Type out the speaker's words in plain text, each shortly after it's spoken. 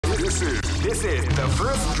This is the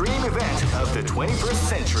first dream event of the 21st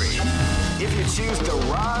century. If you choose the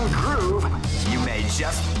wrong groove, you may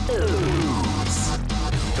just lose.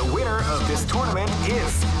 The winner of this tournament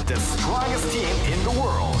is the strongest team in the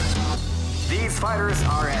world. These fighters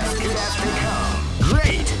are as good as they come.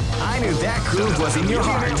 Great! I knew that groove was in your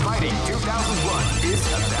heart. Fighting 2001 is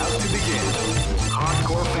about to begin.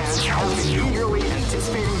 Hardcore fans have been eagerly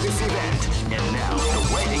anticipating this event, and now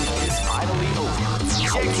the waiting is finally over.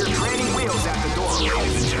 Check your training wheels at the door,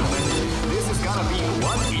 ladies and gentlemen. This is gonna be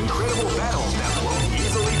one incredible battle that won't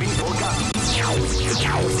easily be forgotten. The time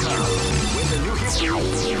has come when the new history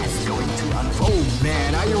is going to unfold. Oh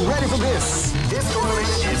man, are you ready for this? This tournament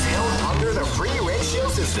is held under the free ratio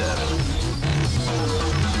system.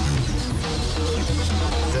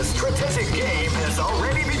 The strategic game has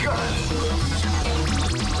already begun.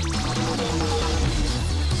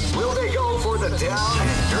 Will they go for the down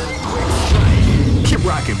and dirty quick strike? Keep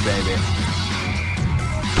rocking, baby.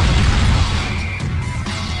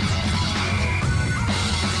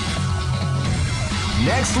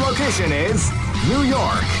 Next location is New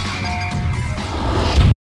York.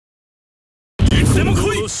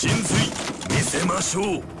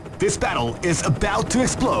 This battle is about to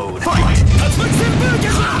explode. Fight!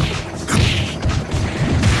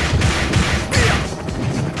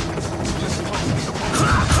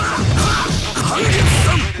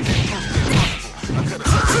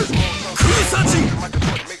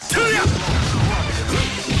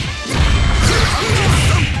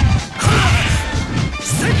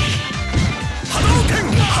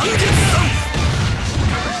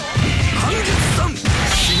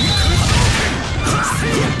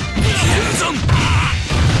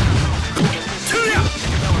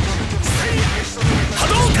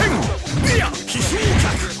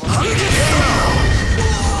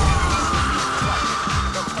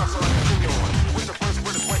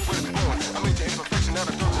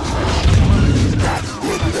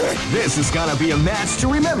 This is gonna be a match to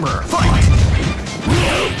remember. Fight!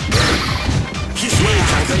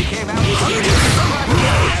 They came out with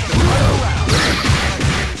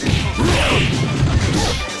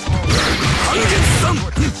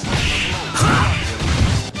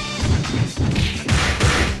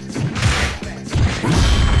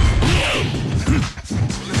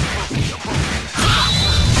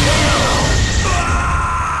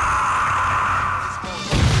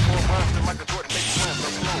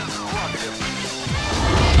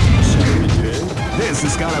This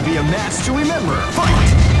is gonna be a match to remember. Fight!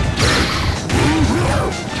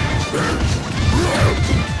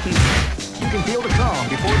 You can feel the calm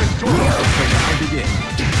before the storm can now begin.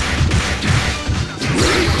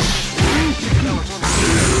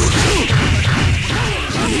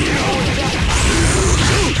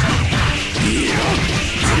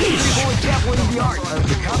 Before dabbling the art of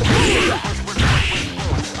the combination attack.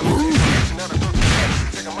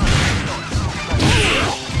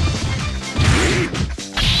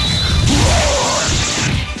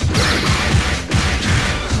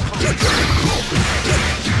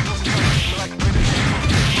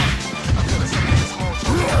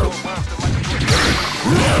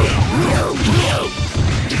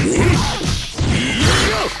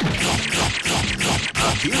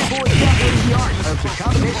 Beautiful dabbling the art of the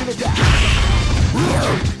combination attack.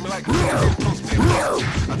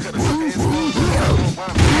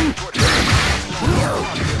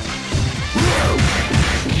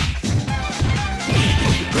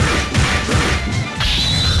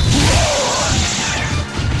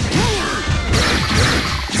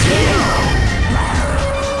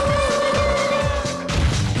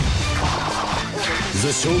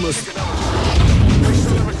 The show must...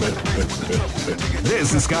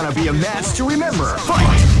 This is gonna be a match to remember.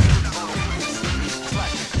 Fight!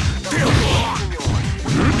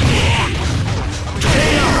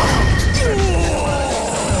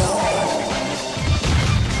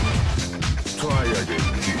 Try again.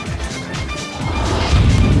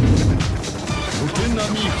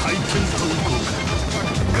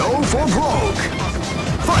 Go for broke.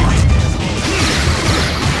 Fight!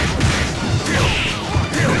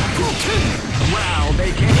 Wow,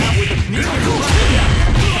 they came out with a beautiful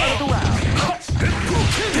part of the round.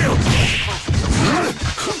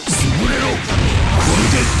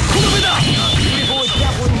 Beautiful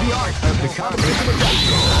dabbling the art of the combination attack.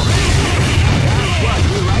 That's what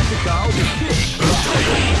we like to call the stick.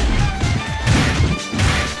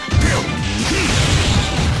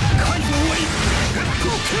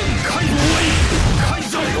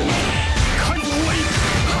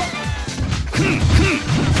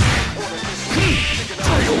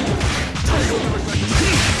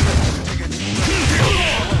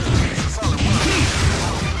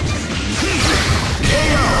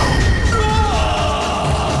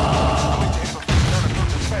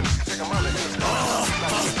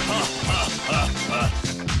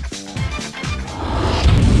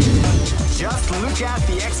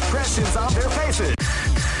 expressions on their faces.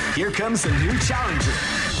 Here comes a new challenger.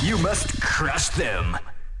 You must crush them.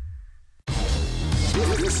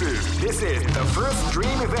 This is the first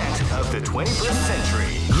dream event of the 21st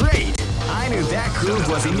century. Great! I knew that groove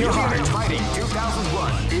was in your heart. Fighting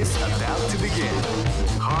 2001 is about to begin.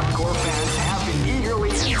 Hardcore fans have been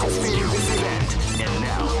eagerly anticipating this event, and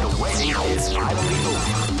now the waiting is finally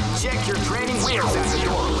over. Check your training wheels at the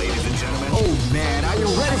door, ladies and gentlemen. Oh man, are you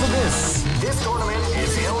ready for this? This tournament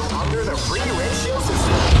is held under the free ratio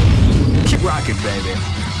system. Keep rocking, baby.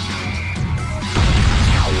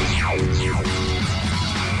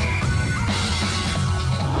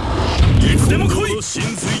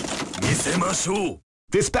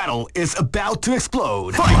 This battle is about to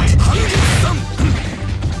explode. Fight!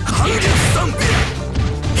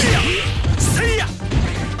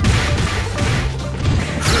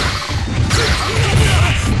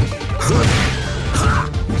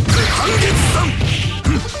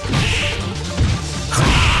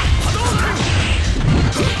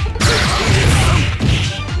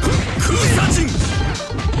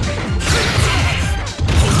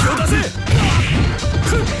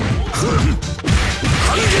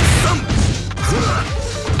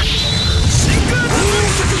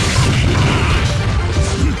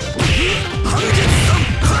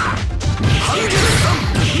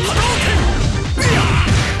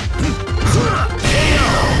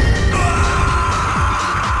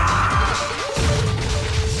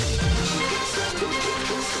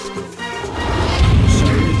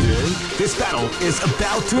 This battle is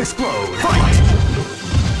about to explode. Fight!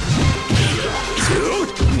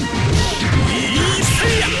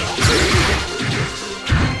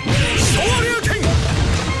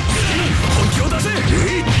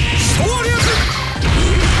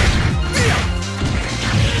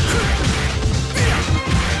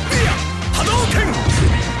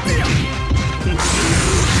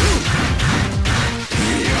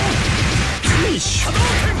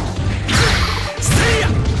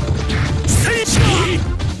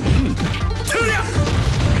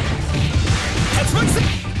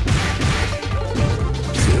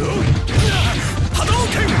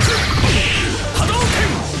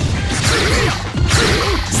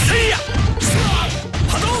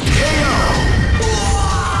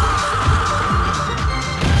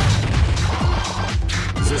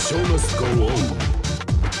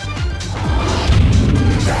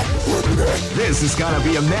 This is gonna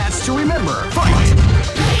be a match to remember. Fight!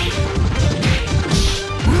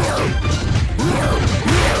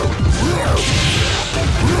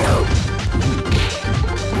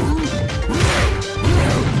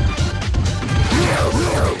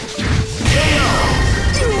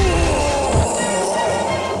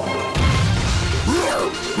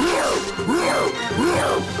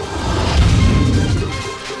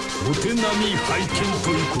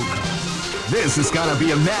 This is gonna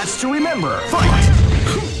be a match to remember. Fight!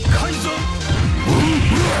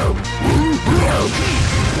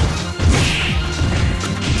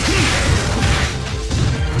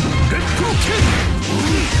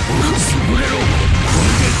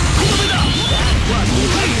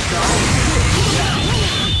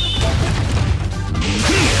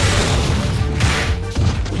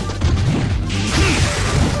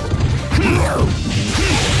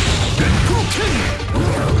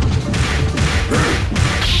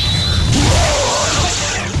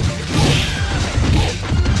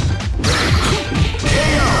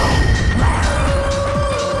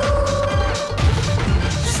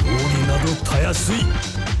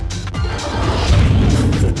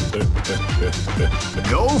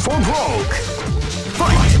 Go for broke!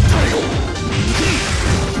 Fight!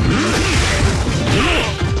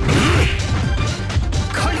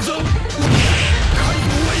 Kaizo!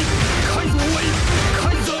 Kaizo wave! Kaizo wave!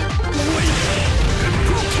 Kaizo wave!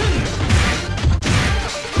 Broken!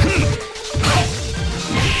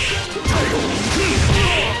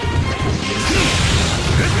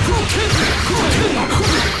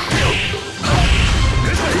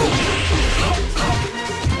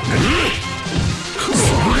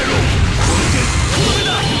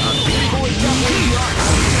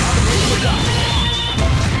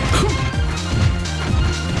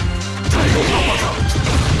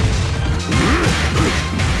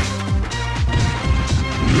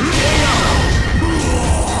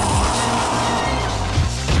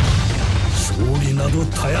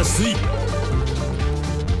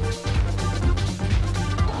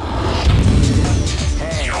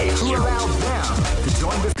 Hey, who allowed them to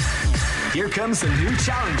join this? Here comes a new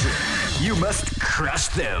challenger. You must crush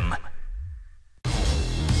them.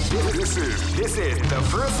 This is the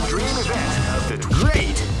first dream event of the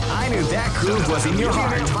Great! I knew that groove was in your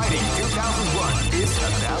heart. Fighting 2001 is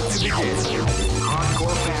about to begin.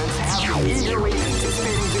 Hardcore fans have been eagerly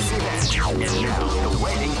anticipating this event, and now the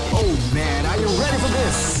waiting. Oh man, are you ready for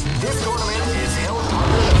this? This tournament is held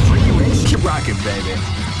under the free ratio. Keep rocking, baby.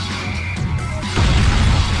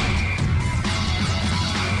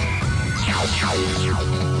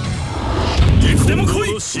 いつでも来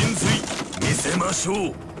い。神髄見せまし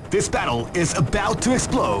ょう。 This battle is about to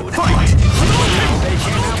explode. Fight! They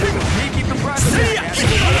cannot win. Keep the prize of that at the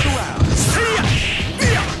start of the round.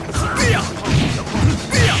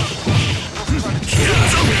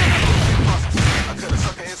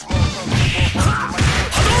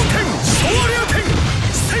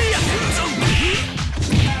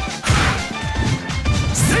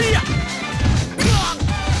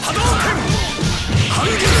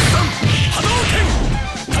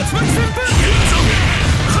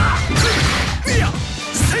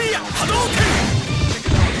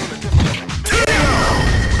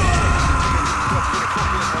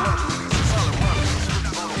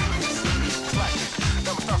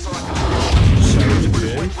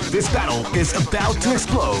 This battle is about to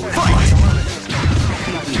explode. Fight!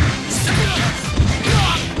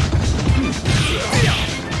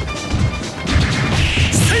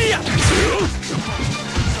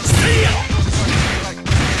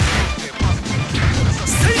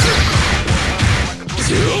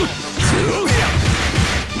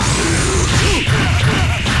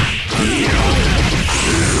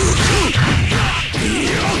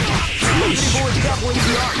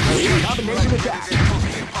 Combination attack.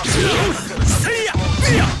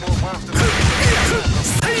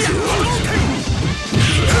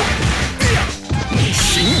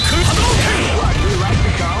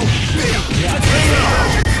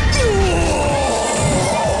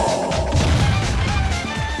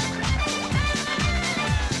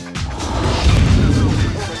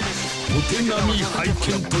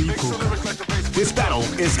 This battle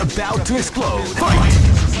is about to explode. Fight!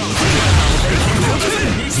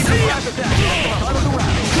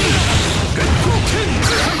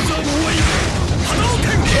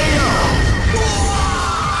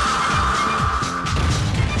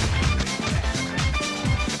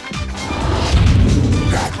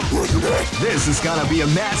 This is gonna be a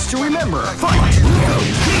match to remember. Fight!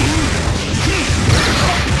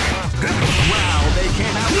 Wow, they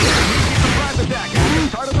came out with a surprise attack at the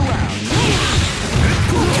start of the round.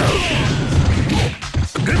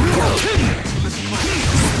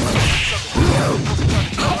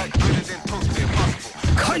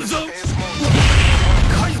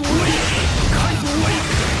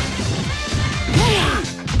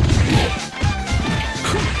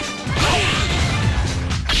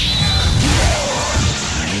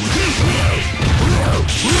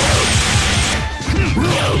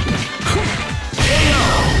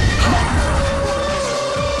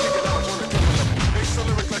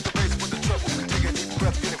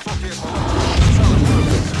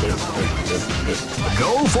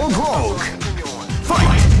 Go for broke!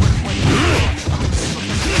 Fight!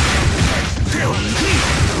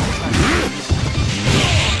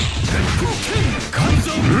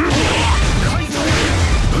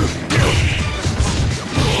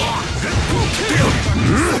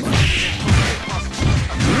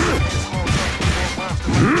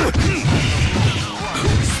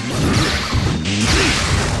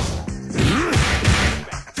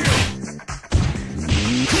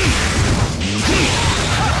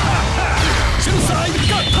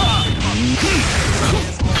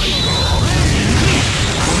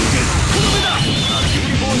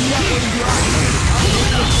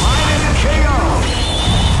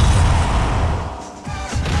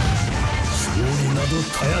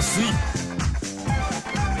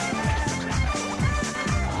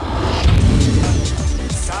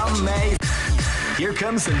 Some may. Here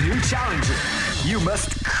comes a new challenger. You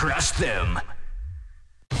must crush them.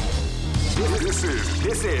 This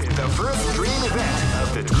is the first dream event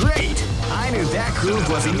of the Great! I knew that groove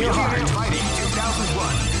was in your heart. Fighting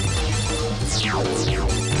 2001.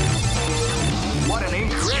 What an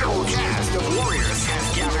incredible cast of warriors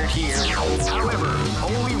has gathered here. However,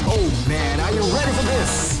 only... Oh man, are you ready for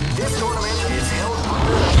this? This tournament is held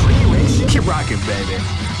under the free ratio. Keep rocking, baby.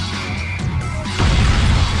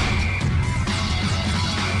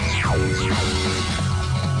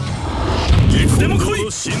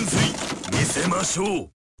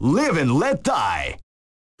 Live and let die.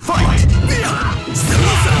 Fight!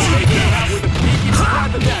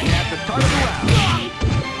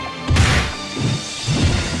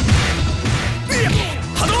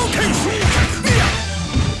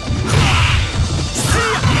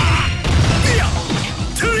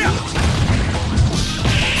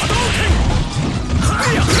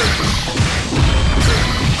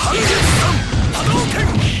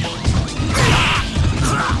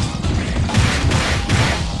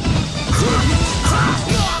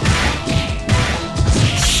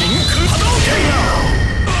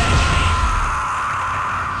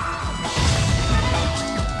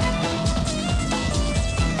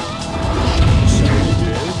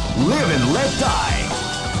 let die.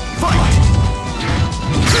 Fight!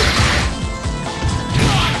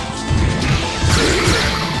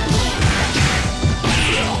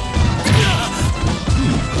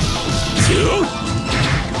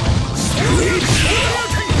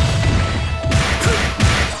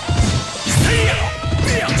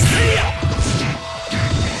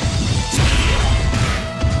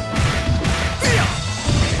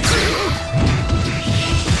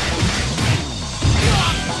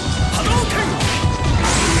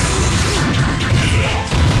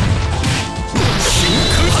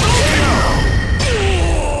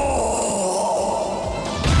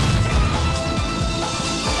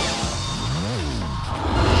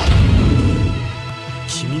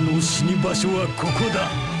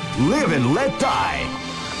 Live and let die.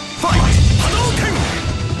 Fight!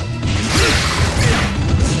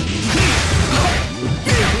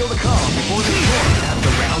 Feel the calm before the storm as the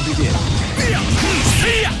round begins.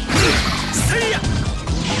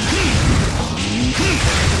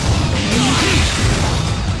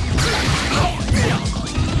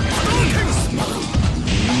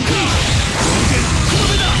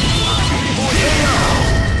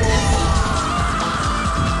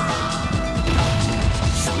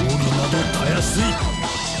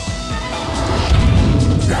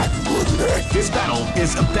 This battle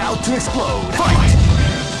is about to explode. Fight!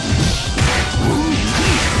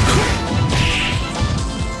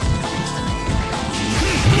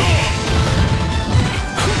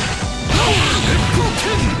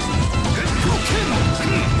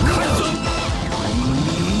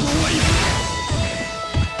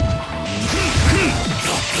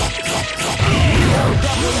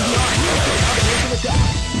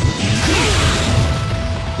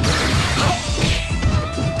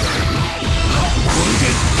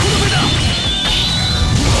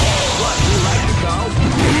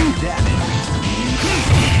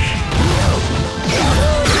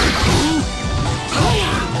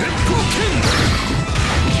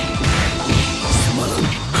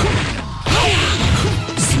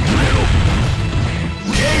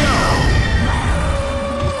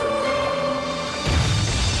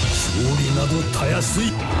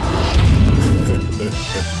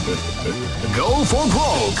 Go for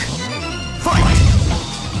broke! Fight!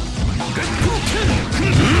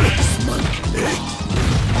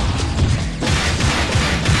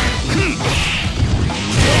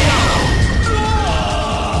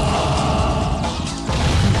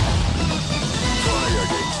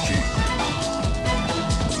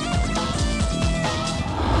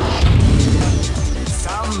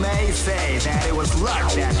 Some may say that it was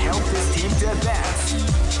luck that helped this team to advance.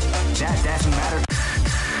 That doesn't matter.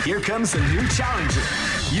 Here comes a new challenger.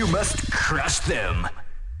 You must crush them.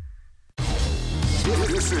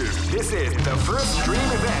 This is the first dream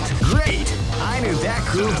event. Great! I knew that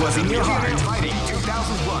groove was in your heart. Fighting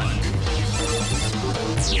 2001.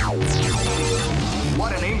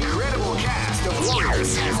 What an incredible cast of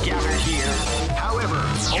warriors has gathered here. However,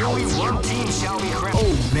 only one team shall be crowned.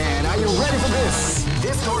 Oh man, are you ready for this?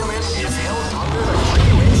 This tournament is held under the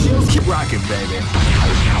free ratios. Keep rocking, baby.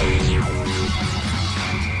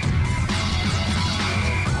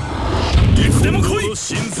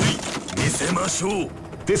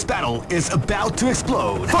 This battle is about to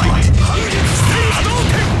explode. Fight!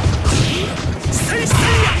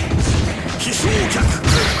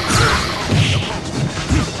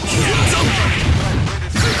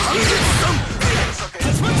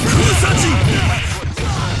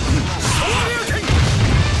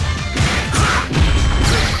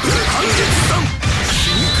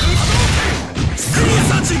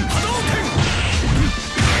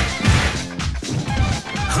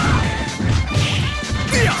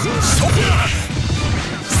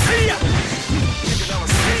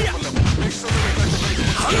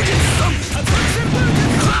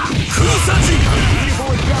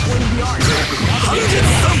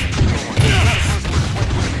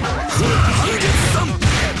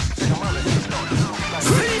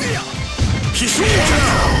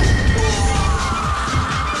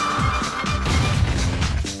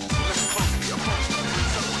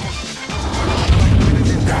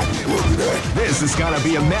 This is gonna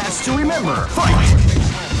be a match to remember. Fight!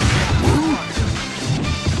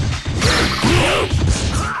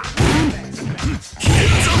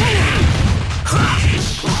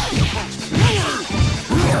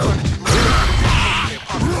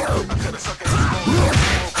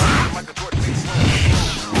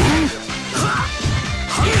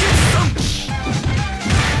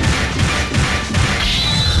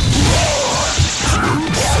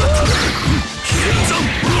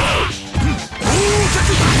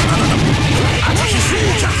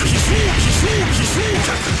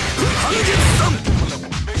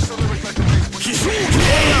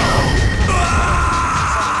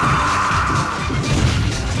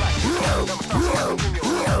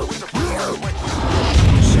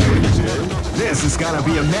 This is gonna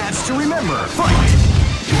be a match to remember. Fight!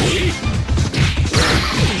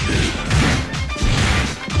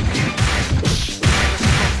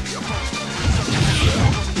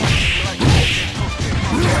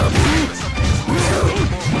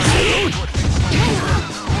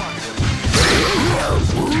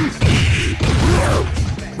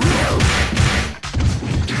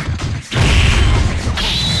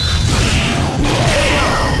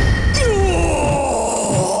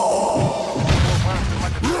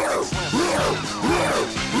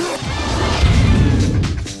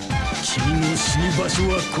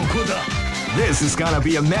 This is gonna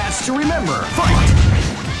be a match to remember. Fight!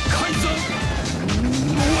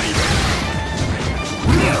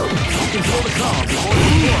 Control the calm before the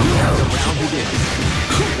round begins.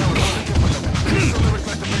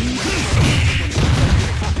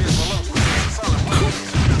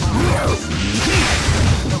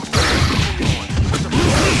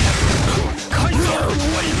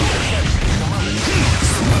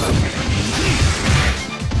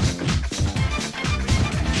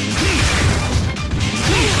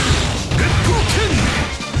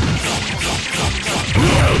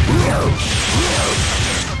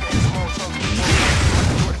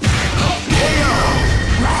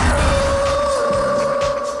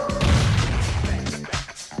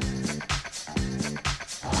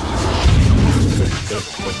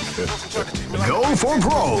 Go for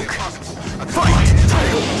broke! Fight!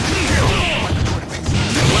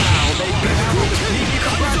 Wow, they came out with a sneaky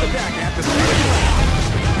surprise attack at the start.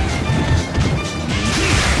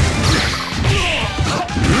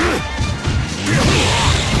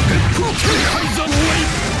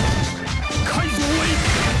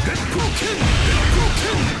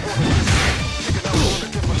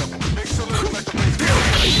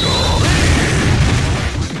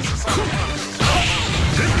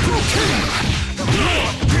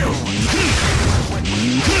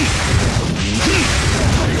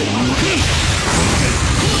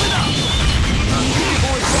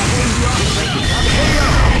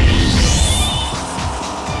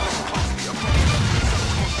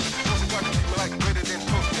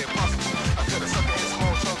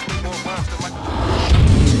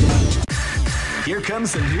 Here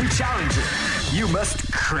comes a new challenger. You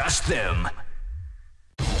must crush them.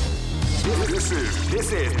 This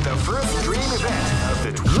is the first dream event of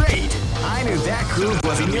the Great! I knew that groove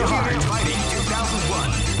was in your heart. Fighting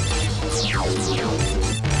 2001.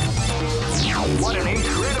 What an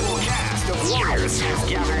incredible cast of warriors is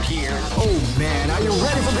gathered here. Oh man, are you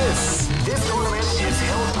ready for this? This tournament is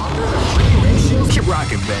held under the free ratio. Keep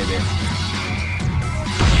rocking, baby.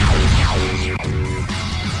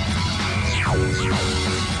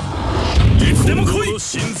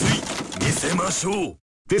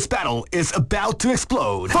 This battle is about to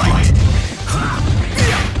explode. Fight!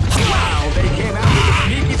 Wow, they came out with a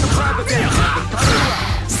sneaky surprise attack at the start of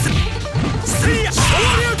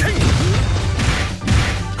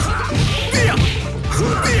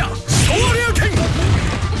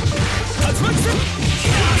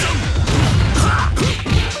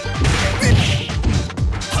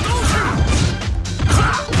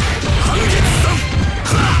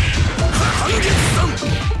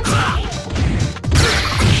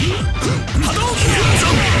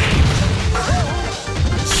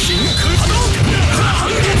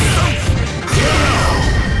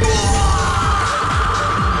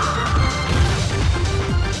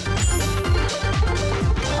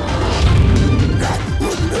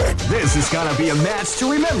This is gonna be a match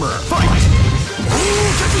to remember. Fight!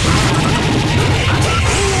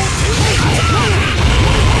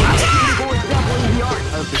 Before grappling the art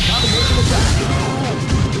of the combination attack.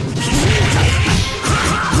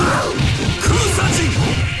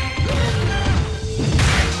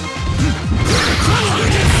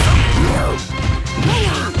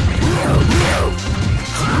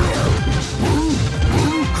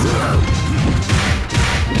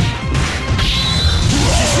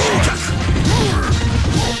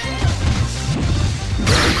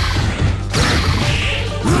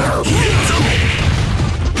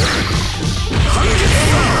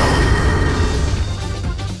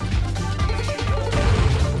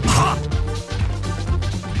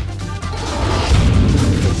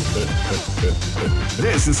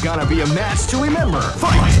 This is gonna be a match to remember.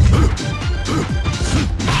 Fight!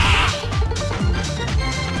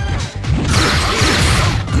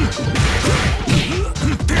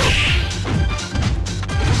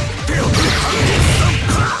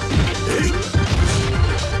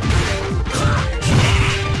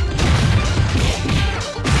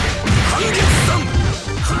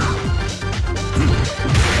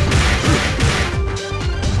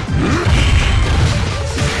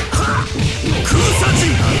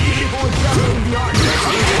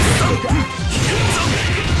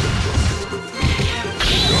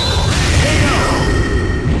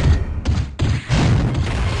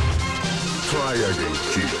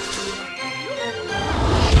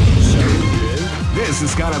 This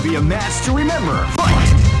is gonna be a match to remember. Fight!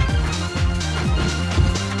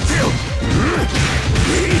 You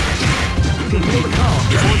can feel the calm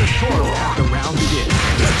before the storm as the round begins.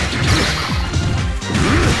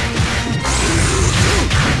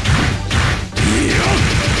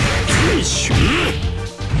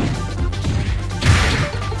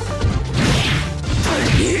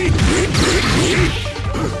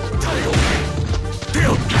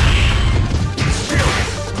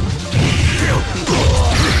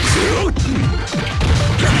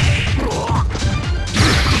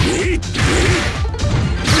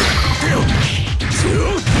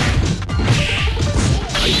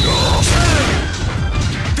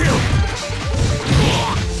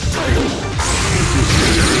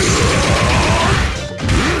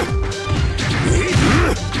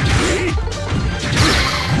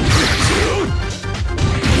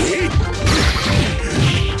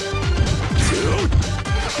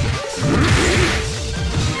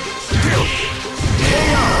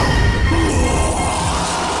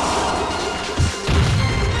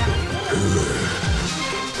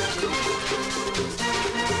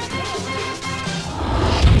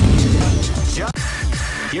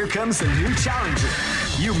 Here comes a new challenger.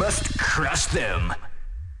 You must crush them.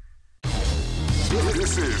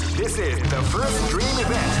 This is the first dream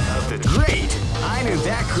event of the great. I knew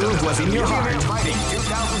that groove was in your heart. Fighting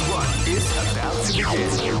 2001 is about to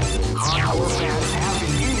begin. Hardcore fans have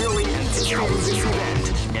been eagerly anticipating this event.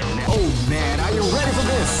 And now, oh man, are you ready for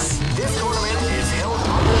this? This tournament is held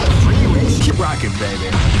under the free ratio. Keep rocking, baby.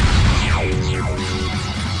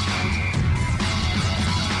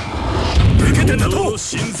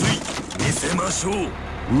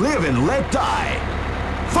 Live and let die.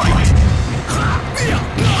 Fight!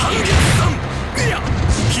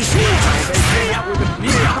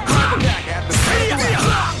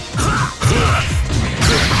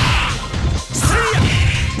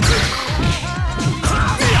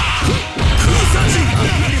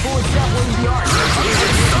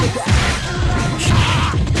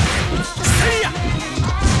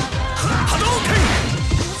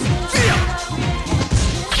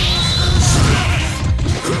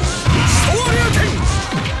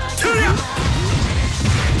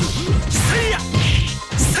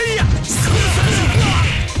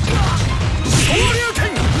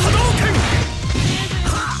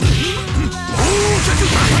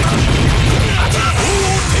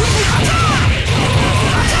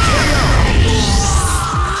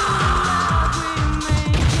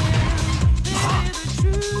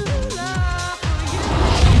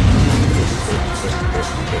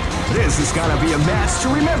 This is gonna be a match to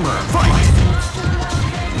remember. Fight!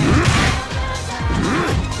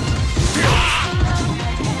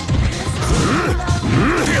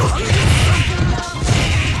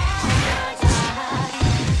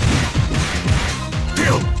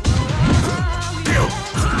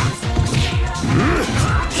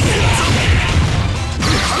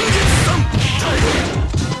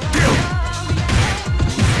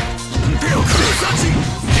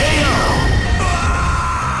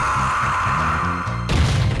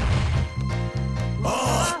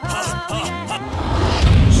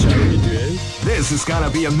 This is gonna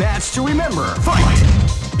be a match to remember. Fight!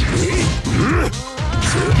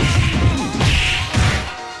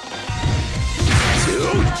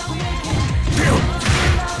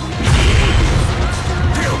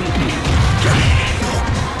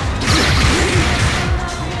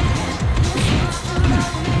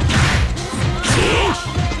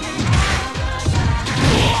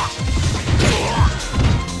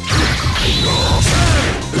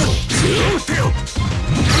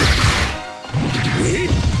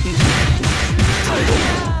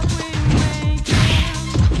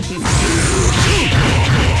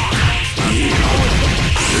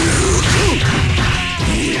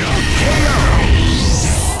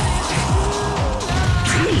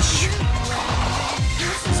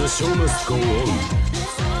 The show must go on.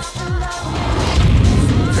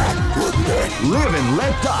 Live and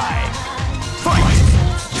let die. Fight!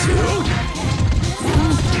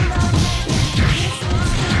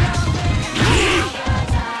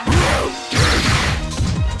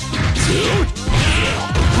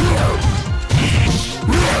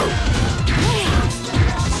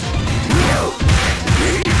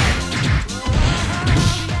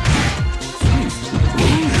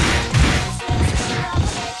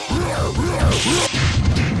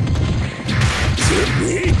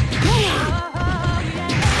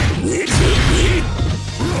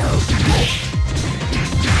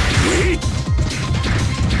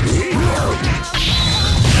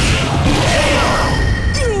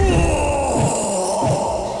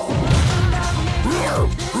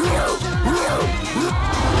 君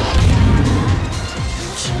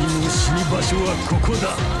の死に場所はここ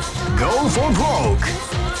だ。 Go for broke!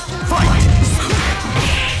 Fight!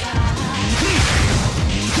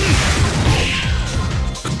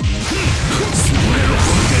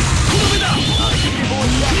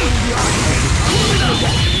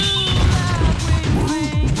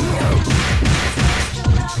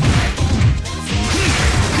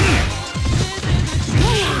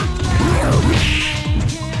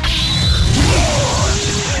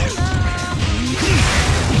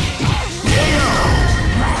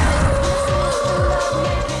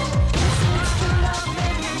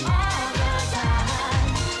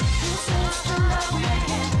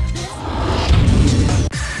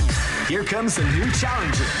 Here comes a new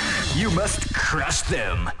challenger. You must crush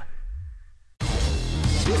them.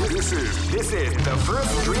 This is the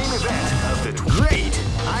first dream event of the Great!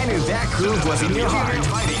 I knew that groove was in your heart.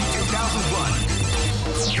 Fighting 2001.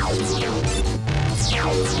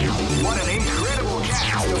 What an incredible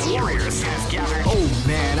cast of warriors has gathered. Oh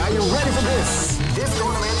man, are you ready for this? This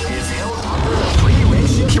tournament is held under the free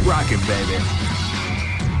ratio. Keep rocking, baby.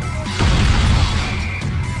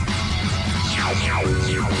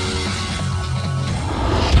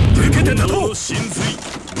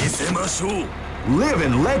 Live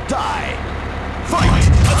and let die. Fight!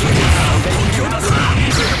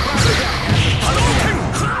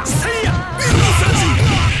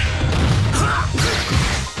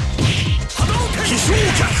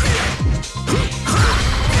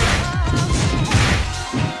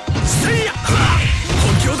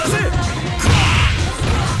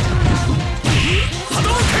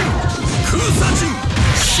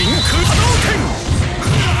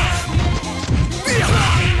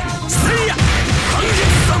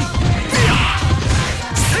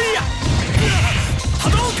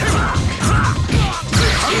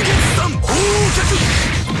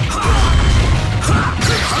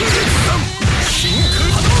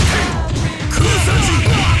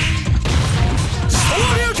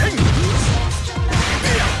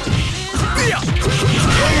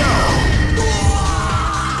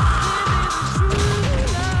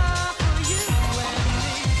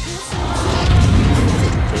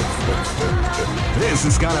 This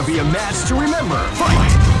is gonna be a match to remember. Fight!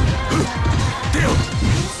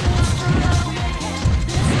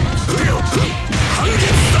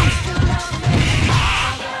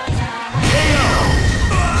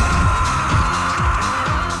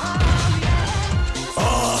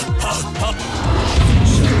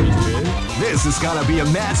 This is gonna be a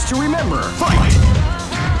match to remember. Fight!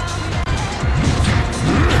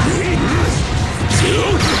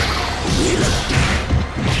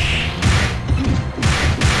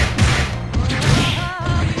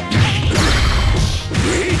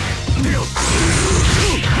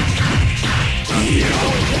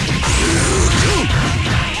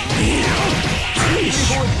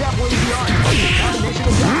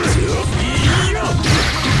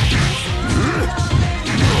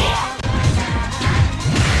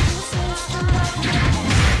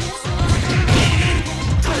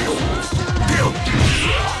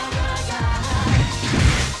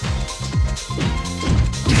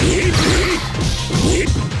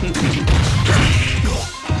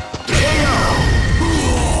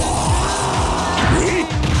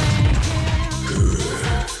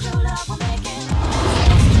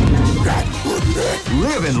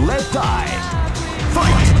 Live and let die.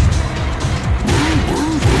 Fight!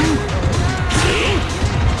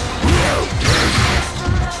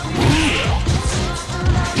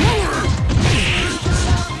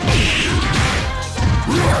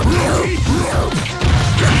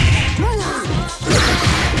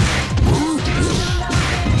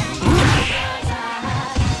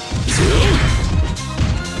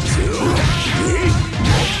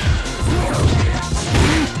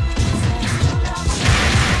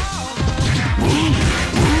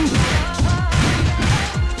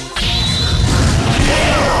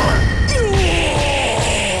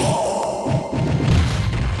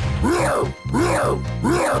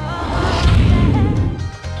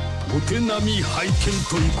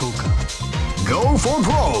 Go for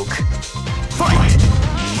broke. Fight!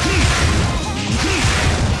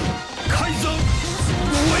 Kaizo!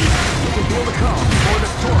 You can feel the calm before the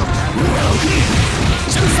storm.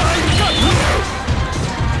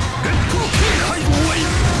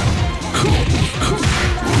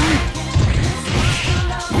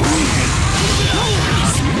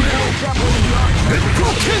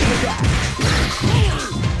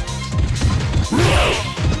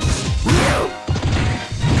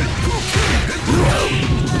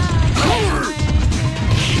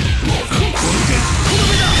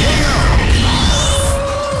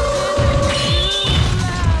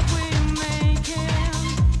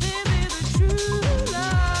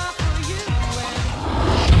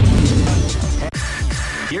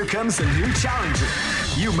 challenger.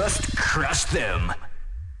 You must crush them.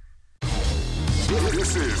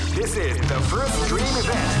 This is the first dream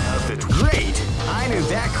event of the Great! I knew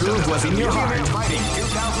that groove was in your heart. Fighting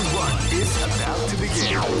 2001 is about to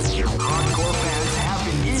begin. Hardcore fans have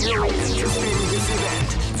been eagerly anticipating this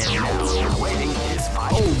event, and now the waiting is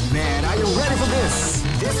final. Oh man, are you ready for this?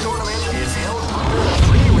 This tournament is held under a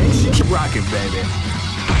free ratio. Keep rocking, baby.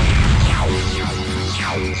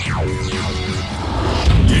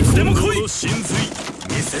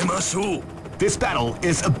 This battle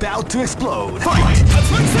is about to explode. Fight! Get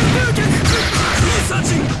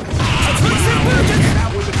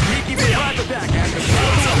out with a sneaky surprise attack at the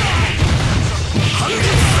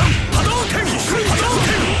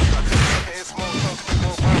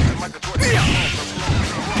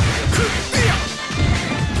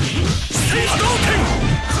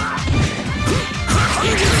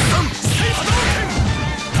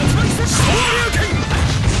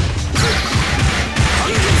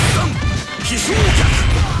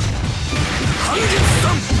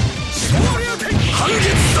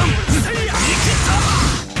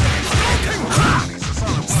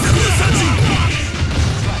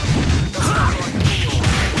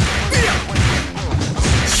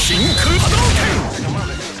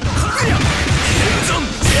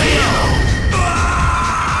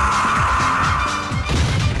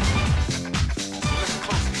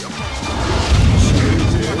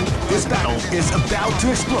This battle is about to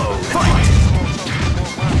explode. Fight!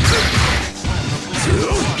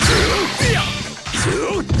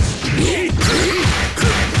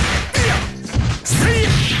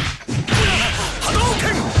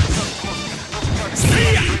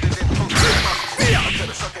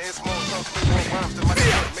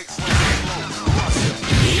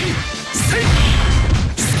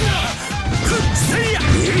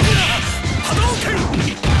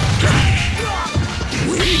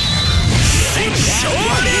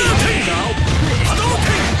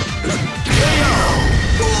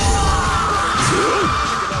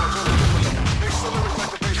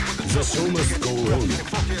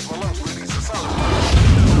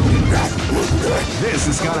 This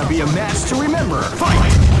is gonna be a match to remember.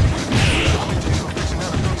 Fight!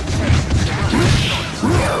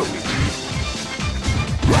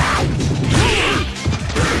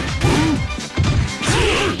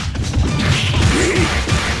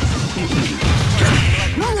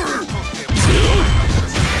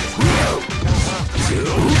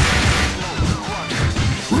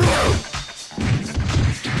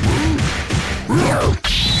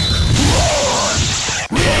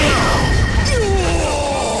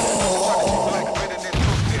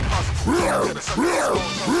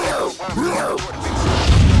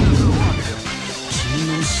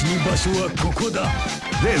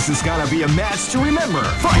 This is gonna be a match to remember.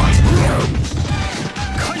 Fight!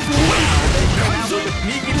 Wow, they come out with a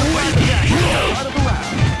sneaky surprise attack at the start of the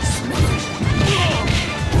round.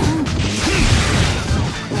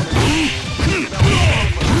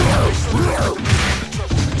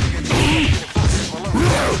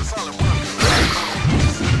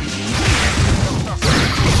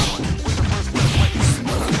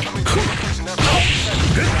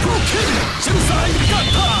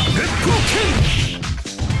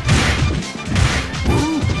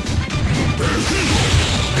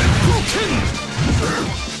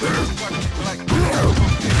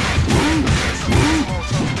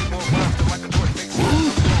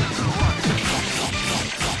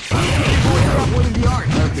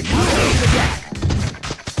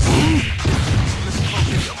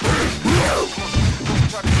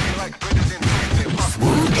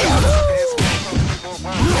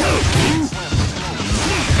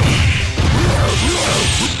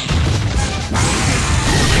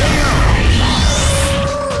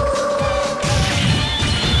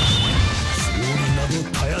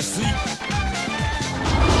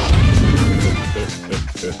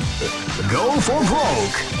 Go for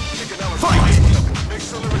broke. Fight!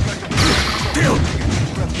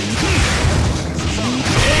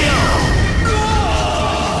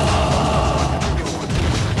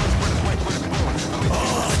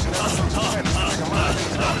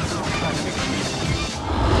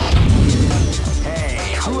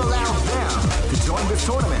 Hey, who allowed them to join this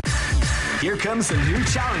tournament? Here comes a new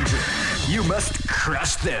challenger. You must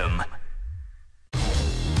crush them.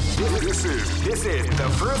 This is the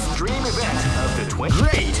first dream event of the 20.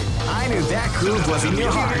 Great! I knew that groove was in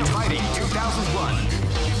your heart. Fighting 2001.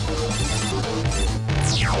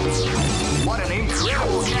 What an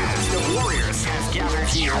incredible cast of warriors has gathered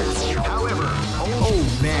here. However,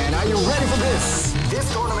 oh man, are you ready for this? This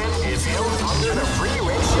tournament is held under the free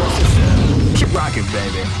ratio system. Keep rocking,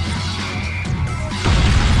 baby.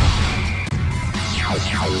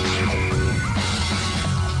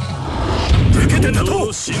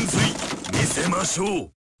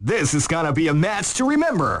 This is gonna be a match to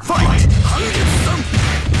remember. Fight!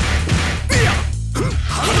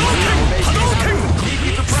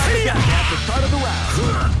 At the start of the round.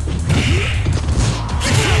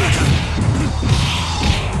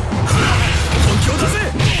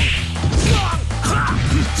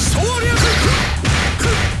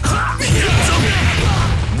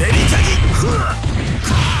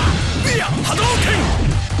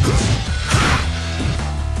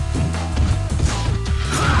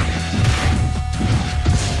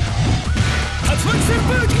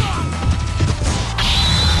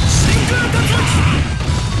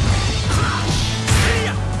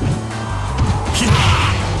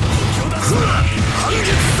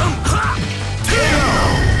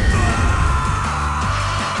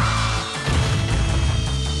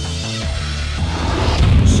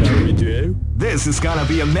 This is gonna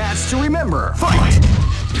be a match to remember. Fight!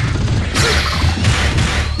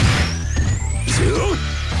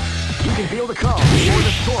 You can feel the calm before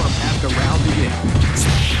the storm as the round begins.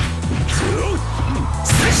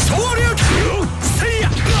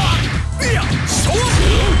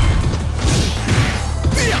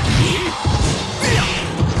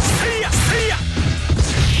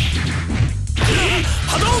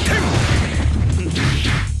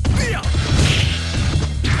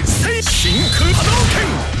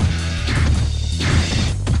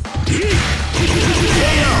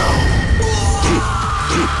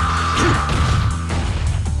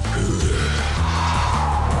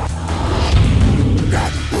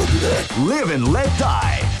 Live and let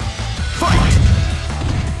die. Fight!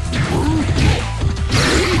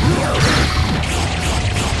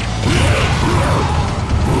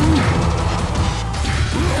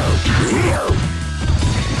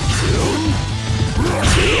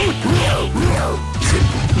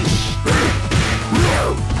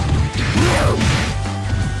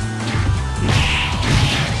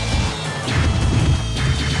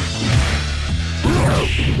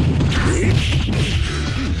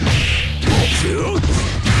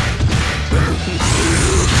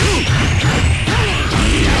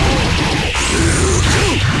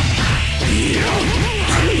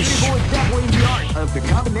 Of the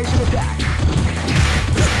combination attack.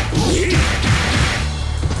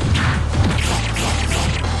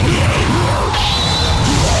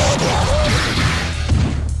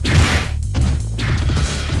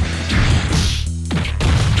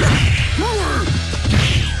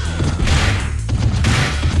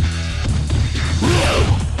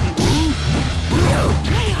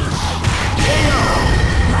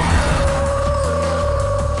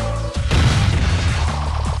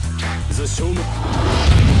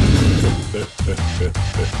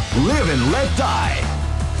 Live and let die.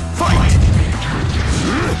 Fight!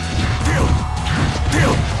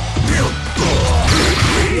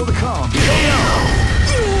 Feel the calm.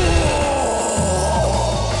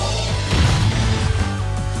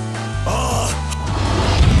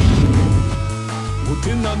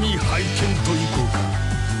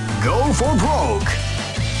 Go for broke.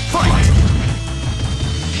 Fight!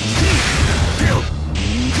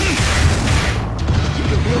 You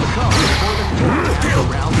can feel the calm before the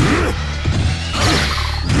round begins.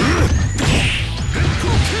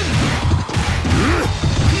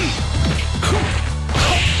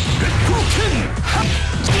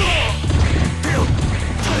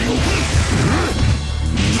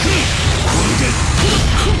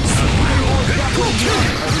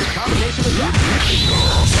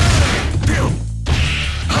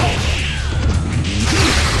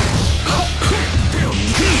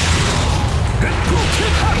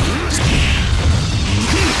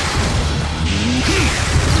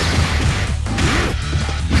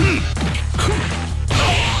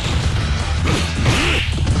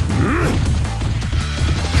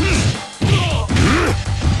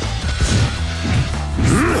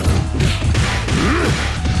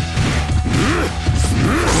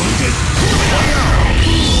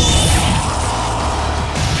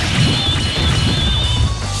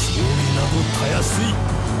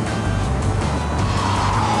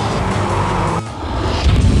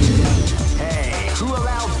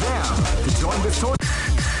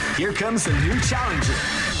 Here comes a new challenger.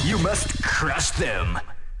 You must crush them.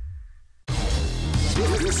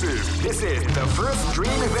 This is the first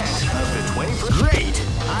dream event of the 21st. Great!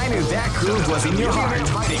 I knew that groove was in your heart.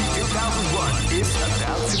 Fighting 2001 is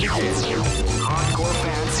about to begin. Hardcore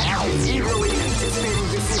fans have been eagerly anticipating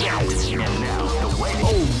this event. And now, the waiting.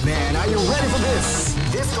 Oh man, are you ready for this?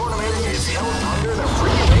 This tournament is held under the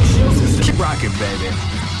free ratio system. Keep rocking, baby.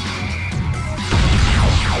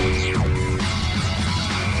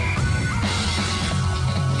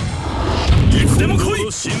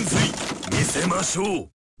 神髄見せましょう。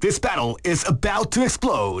 This battle is about to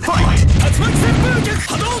explode. Fight! Wow,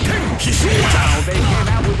 they came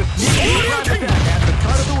out with a sneaky attack at the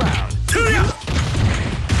start of the round.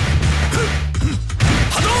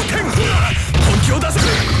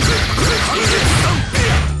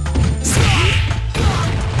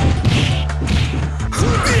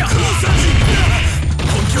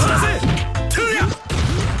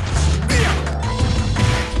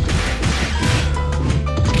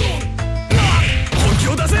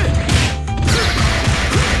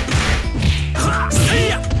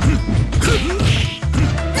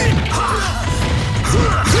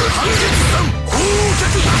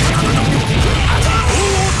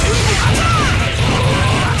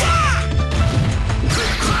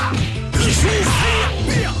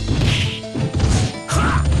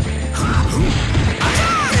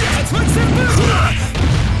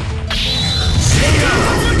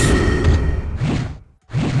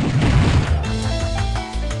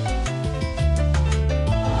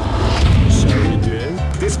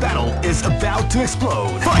 This battle is about to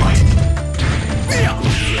explode. Fight!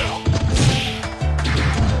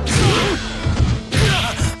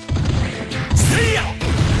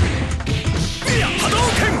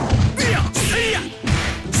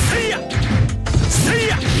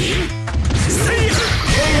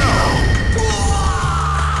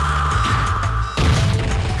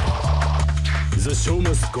 The show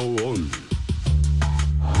must go on.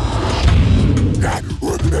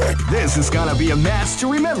 This is gonna be a match to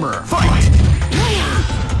remember. Fight!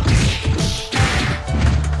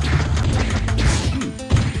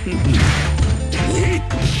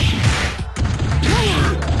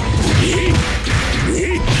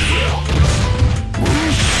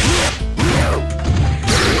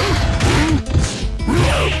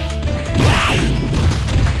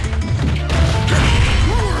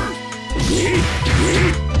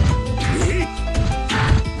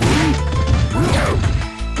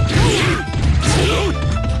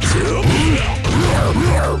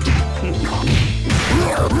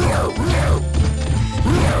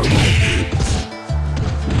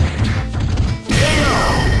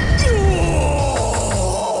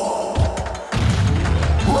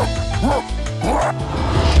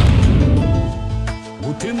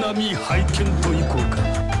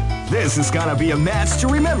 This is gonna be a match to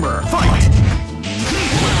remember. Fight!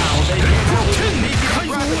 Wow, they came out with a sneaky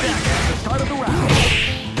surprise attack at the start of the round.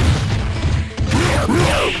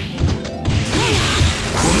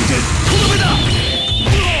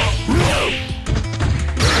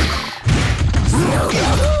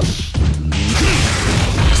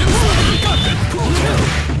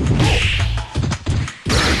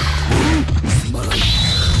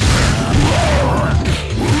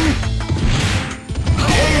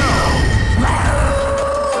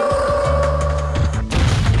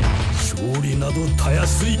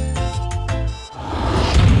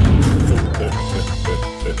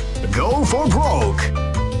 Go for broke!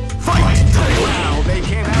 Fight! Wow, they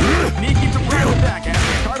came out with a sneaky surprise attack at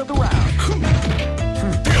the start of the round.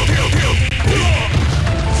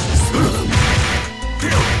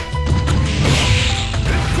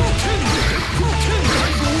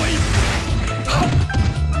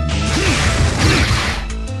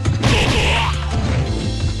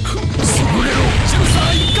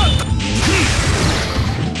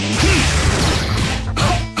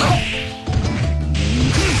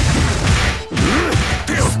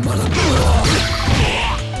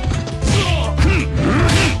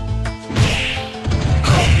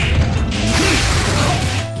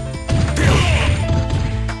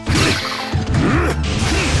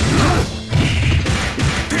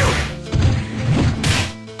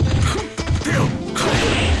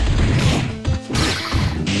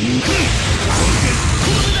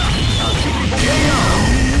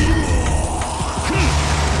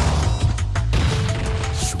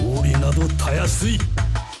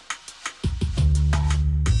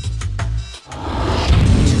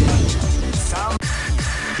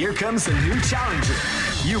 Here comes a new challenger.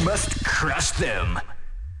 You must crush them.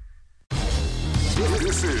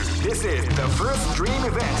 This is the first dream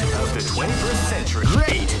event of the 21st century.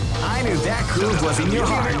 Great! I knew that groove was in your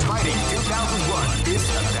heart. Fighting 2001 is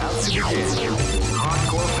about to begin.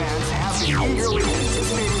 Hardcore fans have been eagerly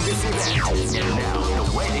anticipating this event. And now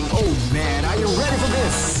the waiting. Oh man, are you ready for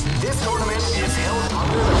this? This tournament is held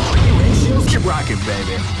under the free ratios. Keep rocking,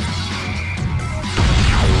 baby.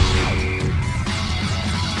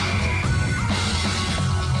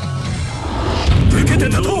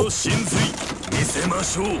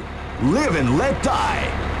 Live and let die.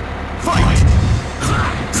 Fight!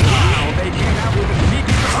 Wow, they came out with a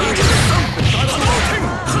sneaky surprise at the start of the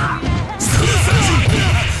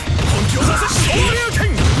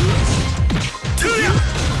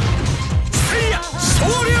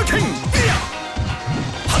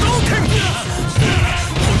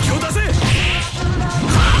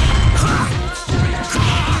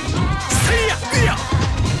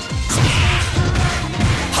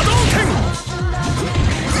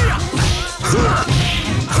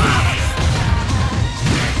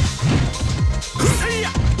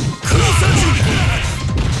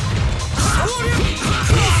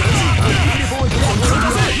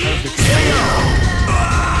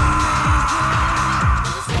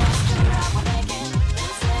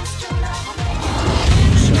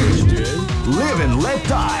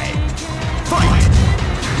die. Fight!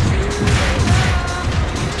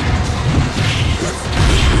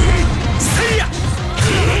 See ya!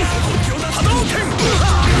 Hadouken!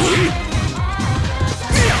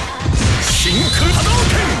 Shinku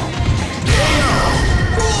Hadouken!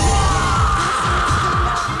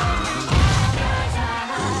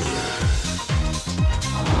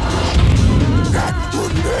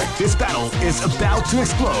 This battle is about to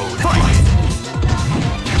explode. Fight!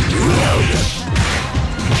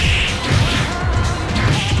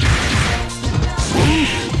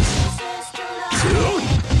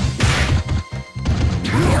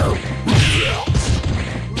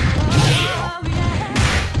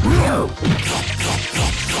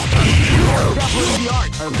 Definitely the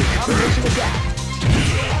art of the combination attack.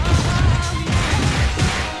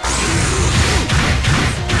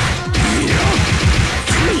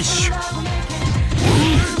 Finish!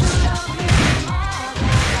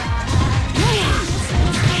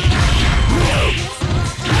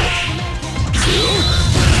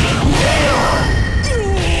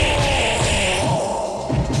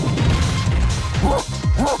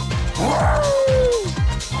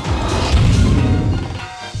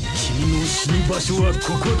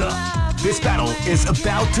 This battle is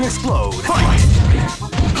about to explode. Fight!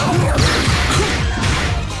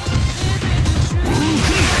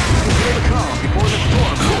 Feel the calm before the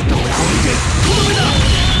storm.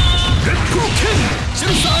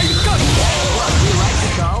 What we like to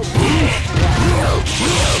call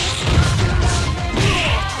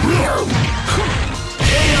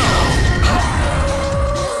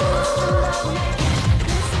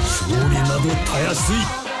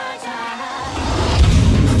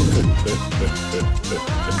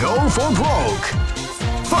Go for broke!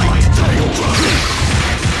 Fight!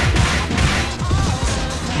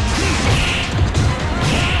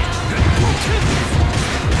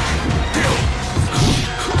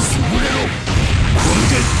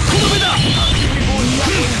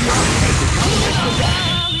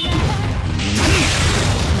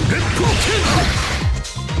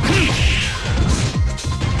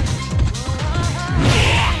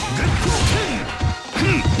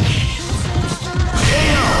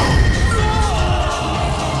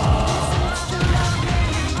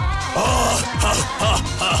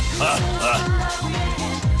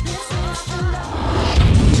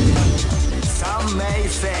 Some may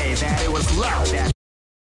say that it was luck that